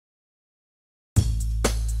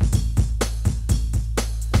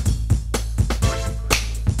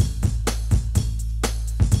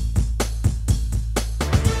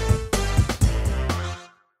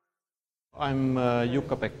I'm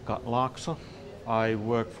Jukka-Pekka Laakso. I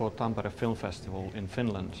work for Tampere Film Festival in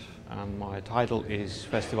Finland, and my title is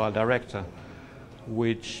Festival Director,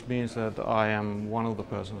 which means that I am one of the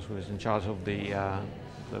persons who is in charge of the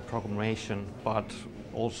programmation, but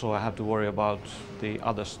also I have to worry about the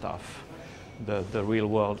other stuff, the real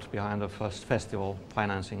world behind the first festival,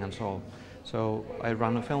 financing and so on. So I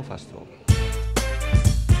run a film festival.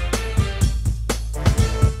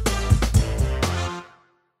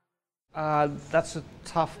 That's a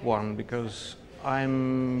tough one because I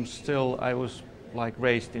was like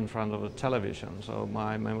raised in front of a television, so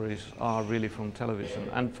my memories are really from television.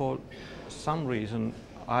 And for some reason,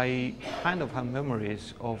 I kind of have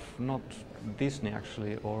memories of not Disney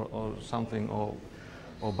actually, or something, or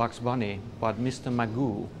Bugs Bunny, but Mr.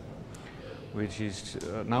 Magoo, which is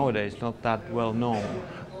nowadays not that well known.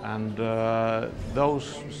 And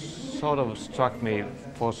those sort of struck me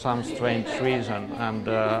for some strange reason, and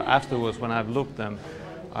afterwards when I've looked them,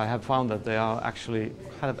 I have found that they are actually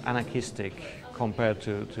kind of anarchistic compared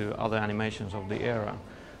to other animations of the era.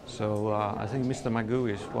 So I think Mr.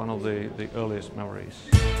 Magoo is one of the earliest memories.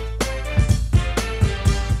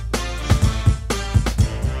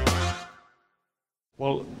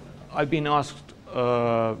 Well, I've been asked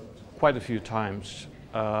quite a few times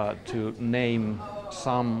to name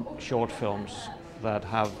some short films that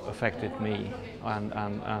have affected me,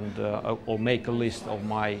 or make a list of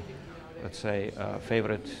my, let's say,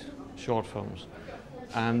 favorite short films.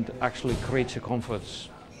 And actually, Creature Comforts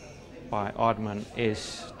by Aardman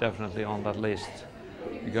is definitely on that list,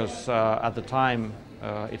 because at the time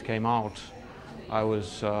it came out, I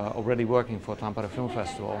was already working for Tampere Film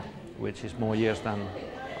Festival, which is more years than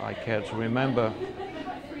I care to remember.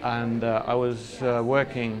 And I was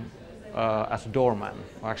working as a doorman,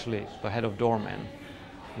 actually the head of doormen,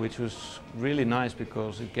 which was really nice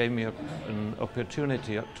because it gave me an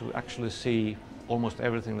opportunity to actually see almost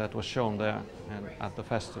everything that was shown there at the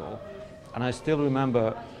festival. And I still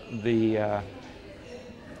remember the,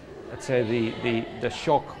 let's say, the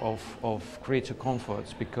shock of Creature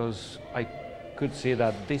Comforts, because I could see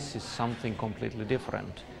that this is something completely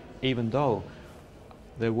different, even though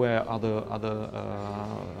there were other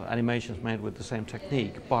animations made with the same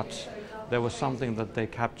technique, but there was something that they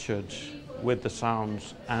captured with the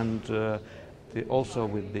sounds and also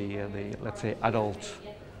with the let's say adult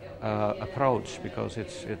approach, because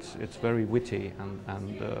it's very witty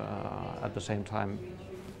and at the same time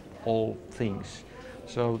all things.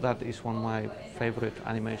 So that is one of my favorite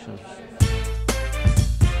animations.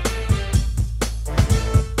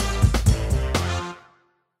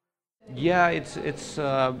 Yeah, it's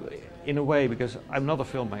in a way, because I'm not a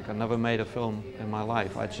filmmaker, never made a film in my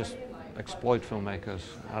life. I just exploit filmmakers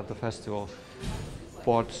at the festival.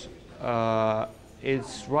 But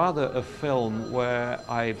it's rather a film where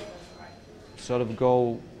I sort of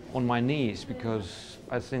go on my knees, because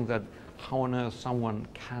I think that how on earth someone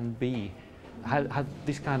can had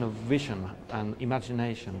this kind of vision and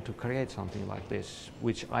imagination to create something like this,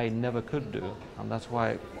 which I never could do. And that's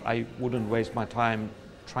why I wouldn't waste my time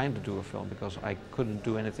trying to do a film, because I couldn't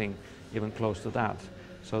do anything even close to that.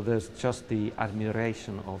 So there's just the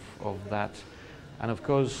admiration of that. And of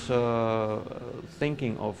course,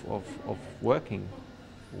 thinking of working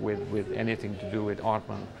with anything to do with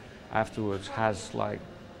Aardman afterwards has, like,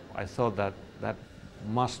 I thought that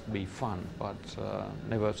must be fun, but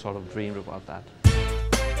never sort of dreamed about that.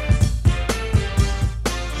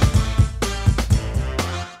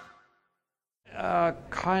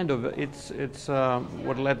 Kind of. It's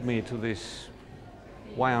what led me to this.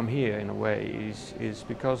 Why I'm here in a way is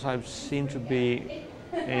because I seem to be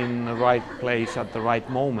in the right place at the right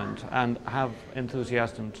moment and have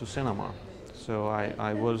enthusiasm to cinema. So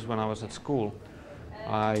I was, when I was at school,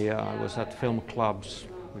 I was at film clubs,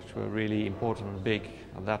 which were really important and big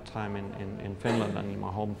at that time in Finland and in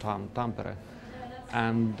my hometown Tampere.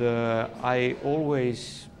 And I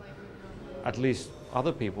always, at least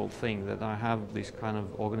other people think that I have these kind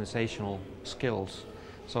of organizational skills.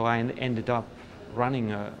 So I ended up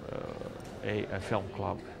running a film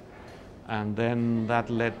club, and then that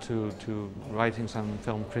led to writing some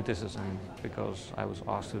film criticism, because I was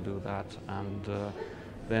asked to do that, and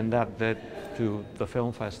then that led to the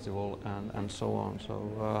film festival and so on.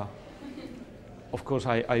 So of course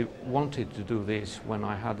I wanted to do this when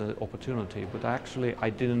I had the opportunity, but actually I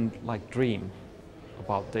didn't like dream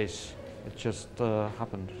about this. It just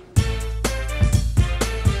happened.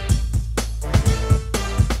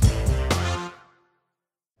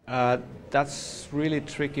 That's really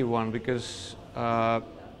tricky one, because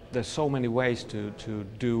there's so many ways to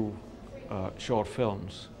do short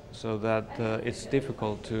films, so that it's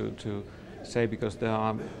difficult to say, because there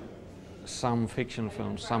are some fiction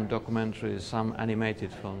films, some documentaries, some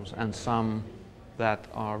animated films, and some that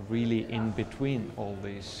are really in between all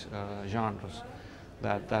these genres,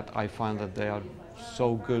 that I find that they are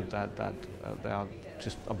so good that they are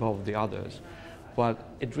just above the others. But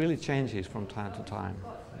it really changes from time to time.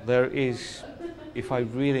 There is, if I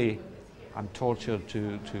really am tortured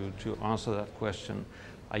to answer that question,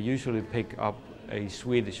 I usually pick up a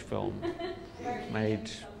Swedish film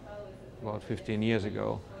made about 15 years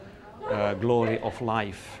ago. Glory of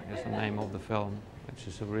Life is the name of the film, which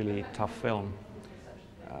is a really tough film.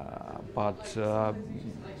 But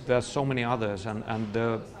there are so many others, and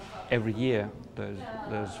every year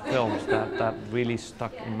there's films that really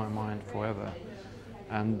stuck in my mind forever.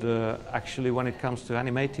 And actually, when it comes to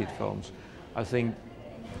animated films, I think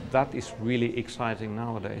that is really exciting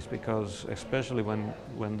nowadays, because especially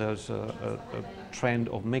when there's a trend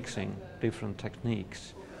of mixing different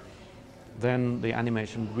techniques, then the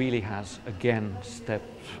animation really has again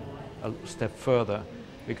stepped a step further,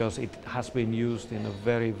 because it has been used in a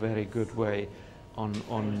very, very good way on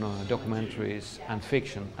documentaries and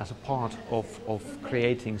fiction as a part of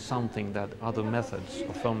creating something that other methods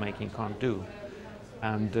of filmmaking can't do.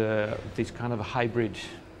 And this kind of a hybrid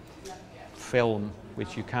film,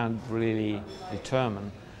 which you can't really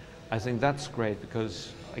determine, I think that's great,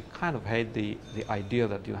 because I kind of hate the idea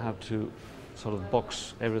that you have to sort of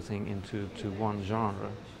box everything into one genre,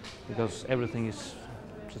 because everything is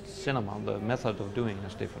just cinema. The method of doing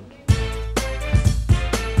is different.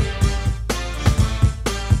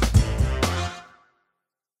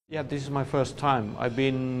 Yeah, this is my first time. I've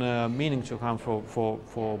been meaning to come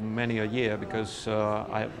for many a year, because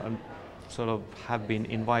I sort of have been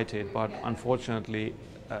invited, but unfortunately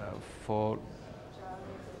for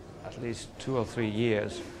at least 2 or 3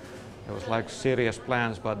 years there was like serious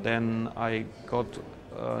plans, but then I got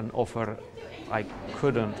an offer I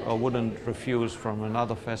couldn't or wouldn't refuse from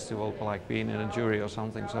another festival, like being in a jury or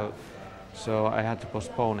something, so I had to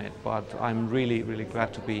postpone it. But I'm really, really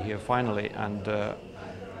glad to be here finally, and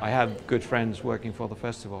I have good friends working for the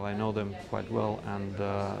festival. I know them quite well, and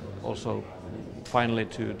also finally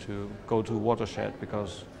to go to Watershed,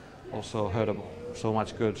 because also heard so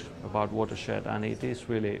much good about Watershed, and it is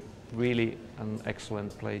really, really an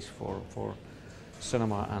excellent place for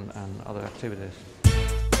cinema and other activities.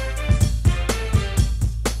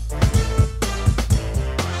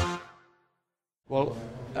 Well,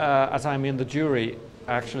 as I'm in the jury,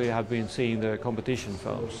 I actually have been seeing the competition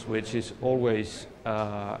films, which is always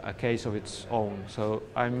a case of its own. So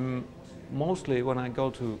I'm mostly, when I go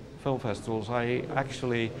to film festivals, I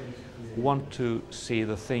actually want to see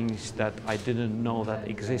the things that I didn't know that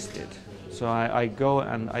existed. So I go,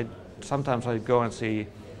 and sometimes I go and see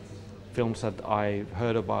films that I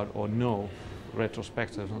heard about or know,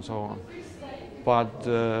 retrospectives and so on. But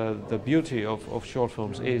the beauty of short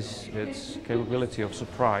films is its capability of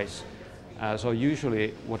surprise. So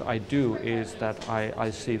usually what I do is that I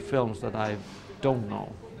see films that I don't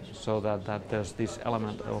know, so that there's this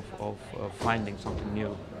element of finding something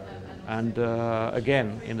new. And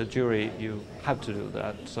again, in the jury you have to do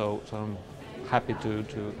that, so I'm happy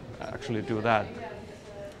to actually do that.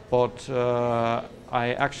 But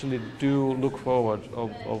I actually do look forward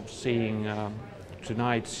of seeing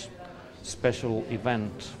tonight's special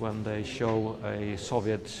event, when they show a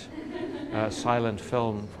Soviet silent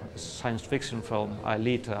film, science fiction film,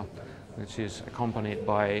 Aelita, which is accompanied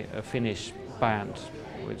by a Finnish band,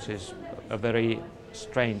 which is a very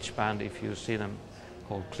strange band if you see them,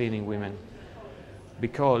 called Cleaning Women,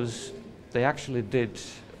 because they actually did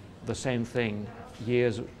the same thing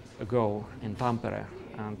years ago in Tampere,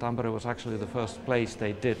 and Tampere was actually the first place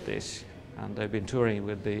they did this, and they've been touring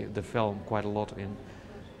with the film quite a lot in,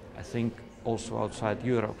 I think, also outside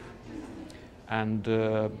Europe. And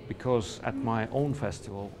because at my own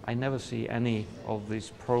festival I never see any of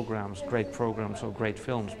these programs, great programs or great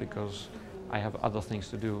films, because I have other things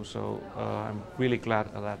to do. So I'm really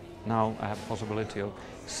glad that now I have the possibility of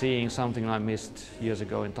seeing something I missed years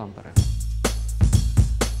ago in Tampere.